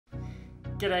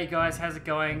G'day guys, how's it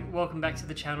going? Welcome back to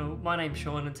the channel. My name's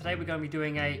Sean and today we're going to be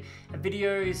doing a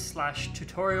video /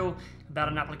 tutorial about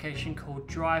an application called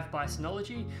Drive by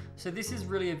Synology. So this is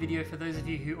really a video for those of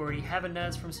you who already have a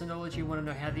NAS from Synology and want to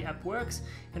know how the app works,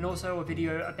 and also a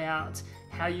video about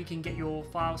how you can get your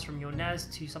files from your NAS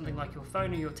to something like your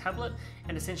phone or your tablet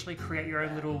and essentially create your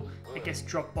own little, I guess,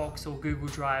 Dropbox or Google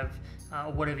Drive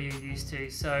or whatever you're used to.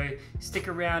 So stick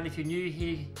around. If you're new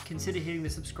here, consider hitting the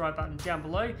subscribe button down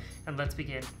below and let's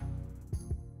begin.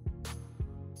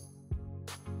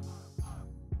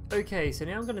 Okay, so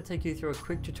now I'm going to take you through a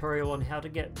quick tutorial on how to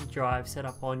get Drive set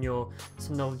up on your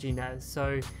Synology NAS.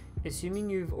 So assuming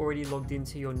you've already logged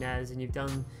into your NAS and you've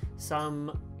done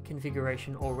some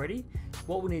configuration already,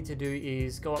 what we need to do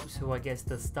is go up to, I guess,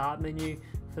 the start menu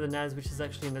for the NAS, which is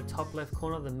actually in the top left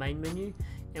corner, the main menu,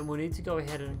 and we'll need to go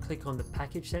ahead and click on the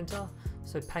package center.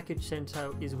 So package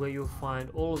center is where you'll find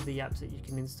all of the apps that you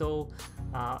can install,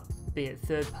 be it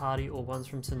third party or ones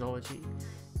from Synology.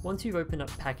 Once you've opened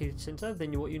up Package Center,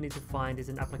 then what you need to find is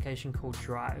an application called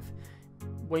Drive.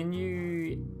 When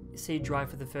you see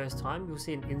Drive for the first time, you'll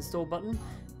see an install button,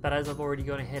 but as I've already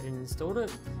gone ahead and installed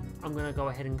it, I'm going to go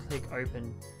ahead and click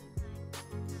open.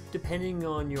 Depending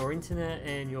on your internet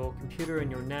and your computer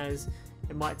and your NAS,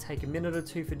 it might take a minute or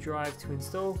two for Drive to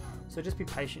install, so just be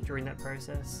patient during that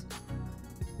process.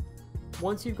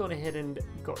 Once you've gone ahead and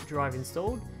got Drive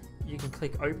installed, you can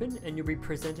click open and you'll be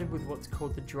presented with what's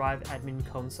called the Drive Admin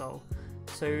Console.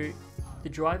 So the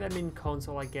Drive Admin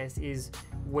Console, I guess, is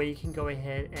where you can go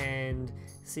ahead and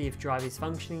see if Drive is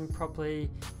functioning properly.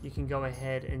 You can go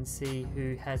ahead and see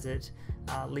who has it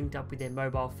linked up with their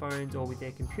mobile phones or with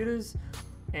their computers,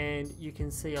 and you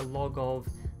can see a log of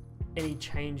any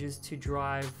changes to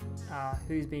Drive,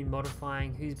 who's been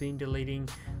modifying, who's been deleting,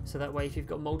 so that way if you've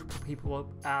got multiple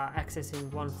people accessing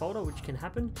one folder, which can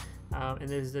happen, and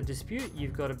there's a dispute,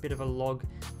 you've got a bit of a log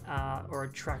or a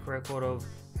track record of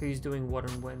who's doing what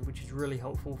and when, which is really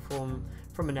helpful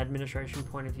from an administration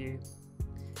point of view.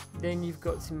 Then you've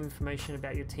got some information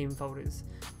about your team folders.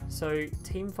 So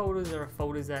team folders are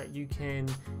folders that you can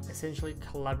essentially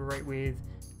collaborate with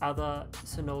other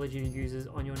Synology users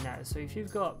on your NAS. So if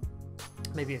you've got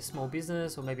maybe a small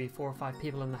business or maybe 4 or 5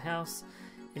 people in the house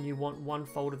and you want one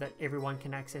folder that everyone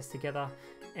can access together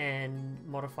and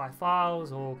modify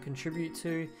files or contribute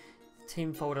to, the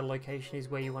team folder location is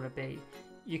where you want to be.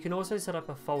 You can also set up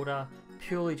a folder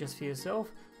purely just for yourself.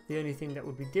 The only thing that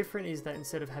would be different is that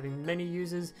instead of having many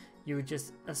users, you would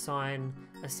just assign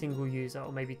a single user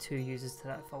or maybe 2 users to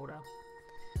that folder.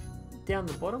 Down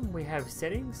the bottom we have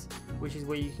settings, which is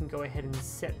where you can go ahead and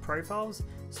set profiles.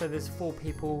 So there's 4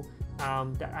 people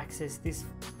that access this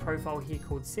profile here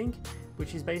called sync,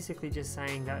 which is basically just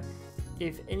saying that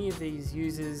if any of these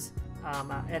users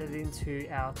are added into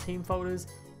our team folders,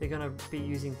 they're going to be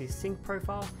using this sync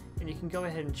profile, and you can go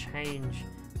ahead and change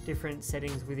different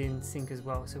settings within sync as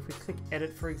well. So if we click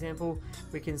edit, for example,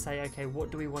 we can say, okay,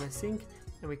 what do we want to sync?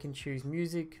 And we can choose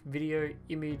music, video,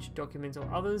 image, documents, or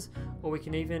others, or we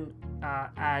can even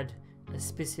add a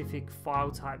specific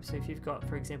file type. So if you've got,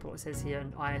 for example, it says here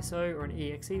an ISO or an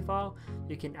exe file,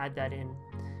 you can add that in.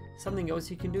 Something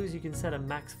else you can do is you can set a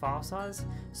max file size.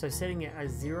 So setting it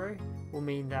as 0 will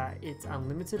mean that it's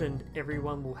unlimited and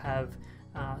everyone will have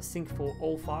sync for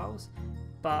all files.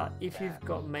 But if you've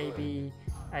got maybe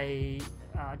a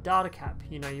data cap,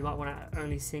 you might want to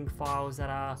only sync files that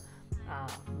are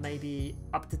maybe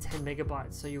up to 10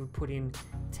 megabytes, so you would put in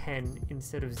 10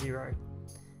 instead of 0.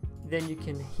 Then you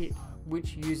can hit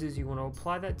which users you want to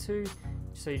apply that to,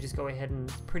 so you just go ahead and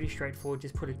it's pretty straightforward,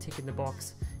 just put a tick in the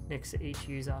box next to each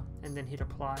user and then hit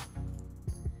apply.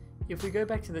 If we go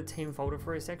back to the team folder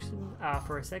for a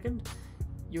second,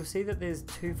 you'll see that there's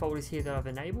 2 folders here that I've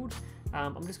enabled.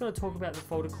 I'm just going to talk about the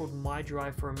folder called My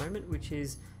Drive for a moment, which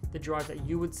is the drive that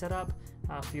you would set up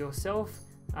for yourself.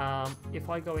 If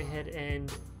I go ahead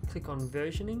and click on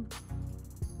versioning,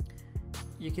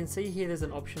 you can see here there's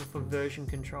an option for version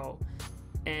control,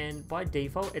 and by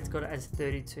default it's got it as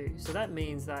 32. So that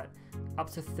means that up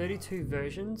to 32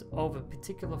 versions of a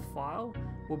particular file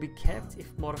will be kept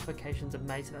if modifications are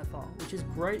made to that file, which is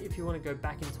great if you want to go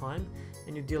back in time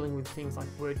and you're dealing with things like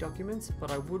Word documents, but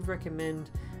I would recommend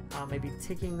maybe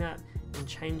ticking that and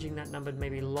changing that number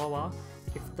maybe lower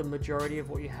if the majority of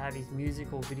what you have is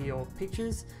music or video or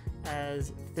pictures,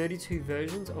 as 32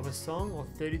 versions of a song or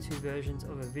 32 versions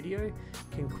of a video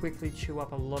can quickly chew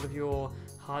up a lot of your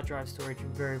hard drive storage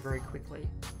very, very quickly.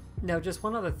 Now, just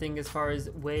one other thing as far as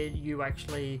where you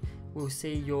actually will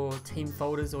see your team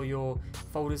folders or your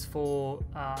folders for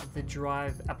the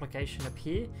Drive application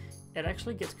appear. It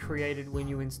actually gets created when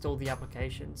you install the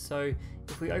application. So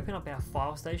if we open up our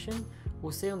file station,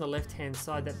 we'll see on the left hand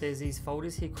side that there's these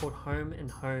folders here called Home and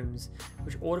Homes,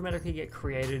 which automatically get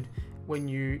created when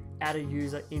you add a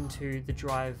user into the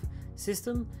Drive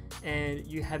system, and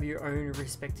you have your own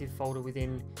respective folder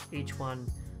within each one.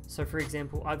 So for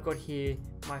example, I've got here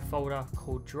my folder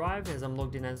called Drive as I'm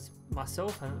logged in as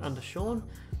myself under Sean.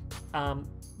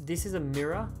 This is a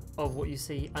mirror of what you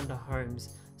see under Homes.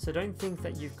 So don't think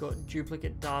that you've got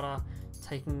duplicate data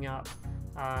taking up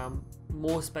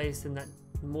more space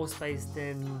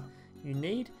than you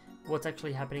need. What's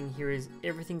actually happening here is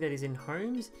everything that is in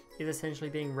Homes is essentially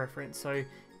being referenced. So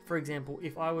for example,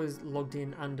 if I was logged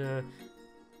in under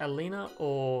Alina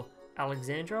or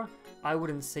Alexandra, I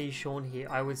wouldn't see Sean here.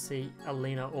 I would see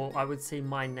Alina, or I would see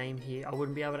my name here. I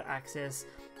wouldn't be able to access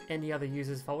any other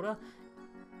user's folder.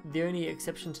 The only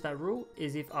exception to that rule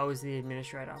is if I was the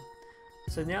administrator.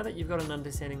 So now that you've got an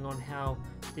understanding on how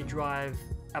the Drive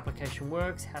application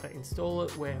works, how to install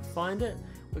it, where to find it,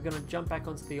 we're going to jump back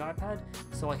onto the iPad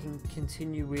so I can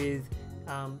continue with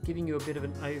giving you a bit of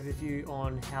an overview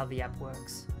on how the app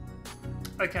works.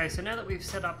 Okay, so now that we've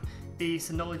set up the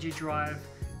Synology Drive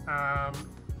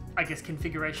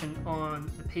configuration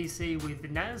on the PC with the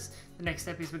NAS, the next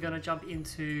step is we're going to jump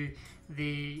into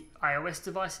the iOS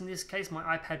device, in this case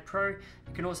my iPad Pro. It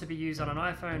can also be used on an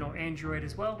iPhone or Android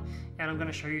as well, and I'm going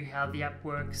to show you how the app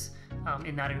works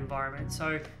in that environment.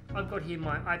 So I've got here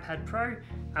my iPad Pro.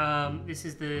 This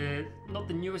is not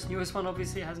the newest one,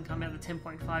 obviously it hasn't come out, the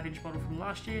 10.5 inch model from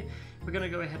last year. We're going to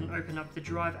go ahead and open up the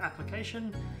Drive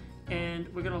application, and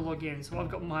we're going to log in. So I've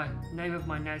got my name of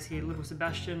my NAS here, Little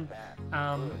Sebastian.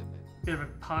 Bit of a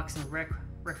Parks and Rec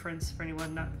reference for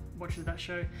anyone that watches that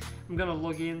show. I'm going to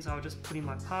log in, so I'll just put in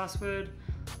my password.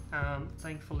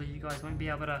 Thankfully you guys won't be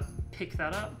able to pick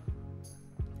that up.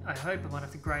 I hope. I might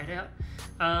have to grey it out.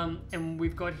 And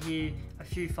we've got here a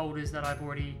few folders that I've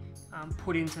already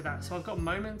put into that. So I've got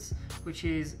Moments, which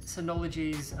is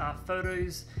Synology's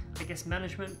photos,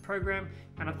 management program,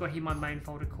 and I've got here my main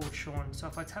folder called Sean. So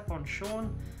if I tap on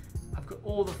Sean, I've got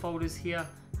all the folders here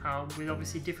with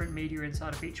obviously different media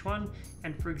inside of each one.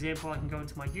 And for example, I can go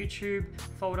into my YouTube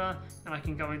folder, and I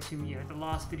can go into the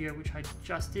last video which I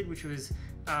just did, which was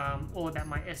all about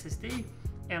my SSD,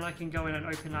 and I can go in and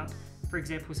open up, for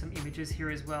example, some images here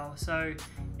as well. So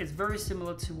it's very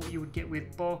similar to what you would get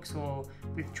with Box or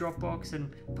with Dropbox,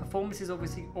 and performance is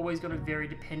obviously always going to vary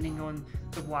depending on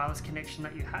the wireless connection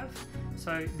that you have.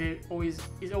 So there is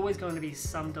always going to be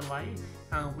some delay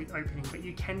with opening, but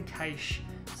you can cache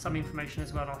some information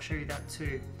as well, and I'll show you that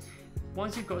too.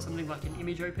 Once you've got something like an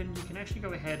image open, you can actually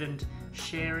go ahead and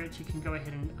share it. You can go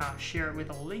ahead and share it with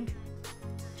a link.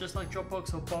 Just like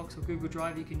Dropbox or Box or Google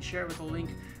Drive, you can share it with a link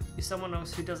with someone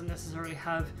else who doesn't necessarily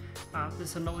have the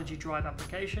Synology Drive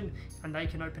application, and they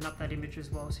can open up that image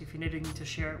as well. So if you're needing to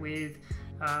share it with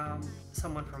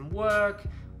someone from work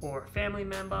or a family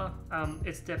member,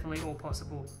 it's definitely all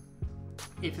possible.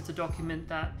 If it's a document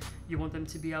that you want them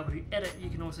to be able to edit, you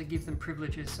can also give them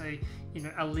privileges, so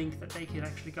a link that they can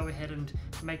actually go ahead and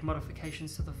make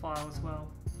modifications to the file as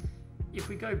well. If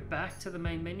we go back to the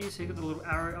main menu, so you've got the little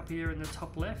arrow up here in the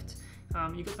top left,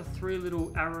 you've got the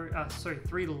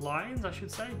three lines, I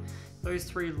should say. Those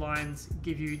 3 lines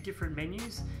give you different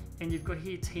menus, and you've got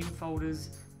here team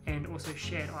folders and also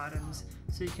shared items.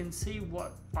 So you can see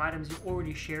what items you're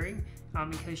already sharing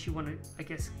in case you want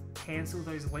to, cancel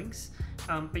those links.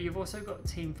 But you've also got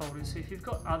team folders. So if you've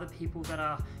got other people that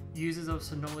are users of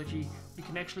Synology, you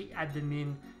can actually add them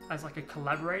in as like a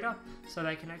collaborator, so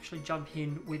they can actually jump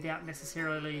in without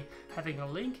necessarily having a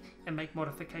link and make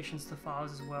modifications to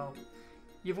files as well.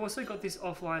 You've also got this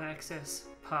offline access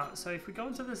part. So if we go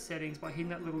into the settings by hitting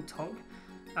that little toggle,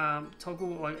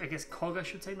 or cog I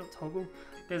should say, not toggle,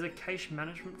 there's a cache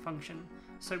management function.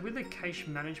 So with the cache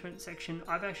management section,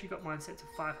 I've actually got mine set to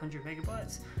 500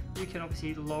 megabytes. You can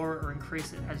obviously lower or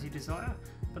increase it as you desire.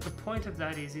 But the point of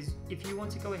that is if you want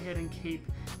to go ahead and keep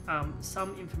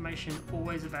some information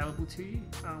always available to you,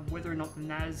 whether or not the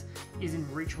NAS is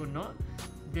in reach or not,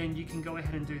 then you can go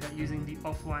ahead and do that using the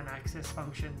offline access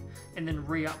function, and then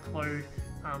re-upload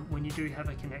when you do have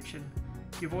a connection.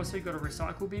 You've also got a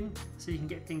recycle bin, so you can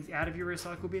get things out of your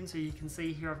recycle bin. So you can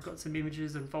see here I've got some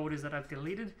images and folders that I've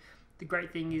deleted. The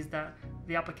great thing is that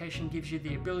the application gives you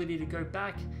the ability to go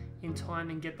back in time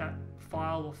and get that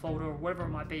file or folder or whatever it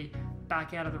might be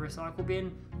back out of the recycle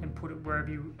bin and put it wherever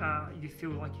you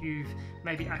feel like you've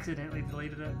maybe accidentally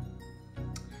deleted it.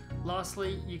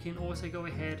 Lastly, you can also go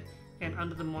ahead and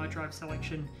under the My Drive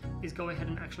selection is go ahead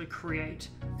and actually create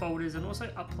folders and also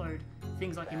upload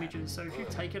things like images. So if you've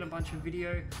taken a bunch of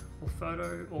video or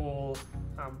photo or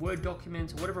Word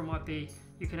documents or whatever it might be,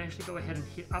 you can actually go ahead and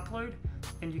hit upload,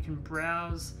 and you can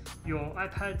browse your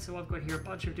iPad. So I've got here a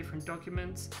bunch of different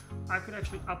documents. I could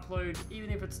actually upload,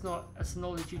 even if it's not a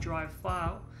Synology Drive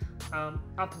file,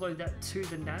 upload that to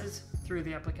the NAS through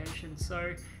the application.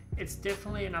 So it's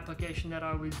definitely an application that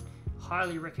I would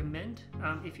highly recommend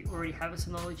if you already have a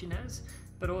Synology NAS.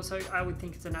 But also I would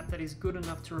think it's an app that is good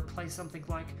enough to replace something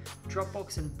like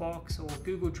Dropbox and Box or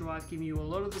Google Drive, giving you a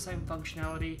lot of the same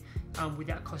functionality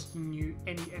without costing you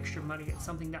any extra money. It's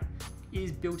something that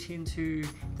is built into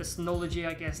the Synology,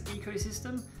 I guess,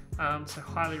 ecosystem, so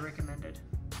highly recommended.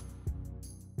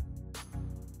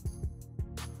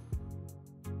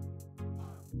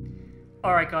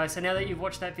 Alright guys, so now that you've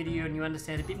watched that video and you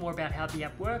understand a bit more about how the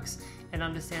app works and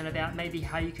understand about maybe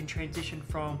how you can transition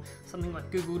from something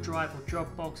like Google Drive or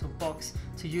Dropbox or Box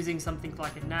to using something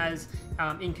like a NAS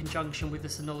in conjunction with the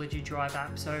Synology Drive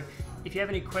app. So if you have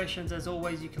any questions, as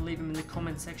always, you can leave them in the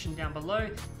comments section down below.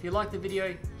 If you liked the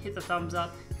video, hit the thumbs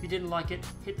up. If you didn't like it,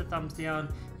 hit the thumbs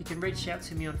down. You can reach out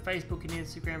to me on Facebook and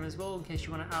Instagram as well in case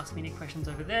you want to ask me any questions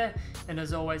over there. And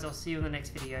as always, I'll see you in the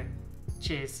next video.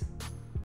 Cheers.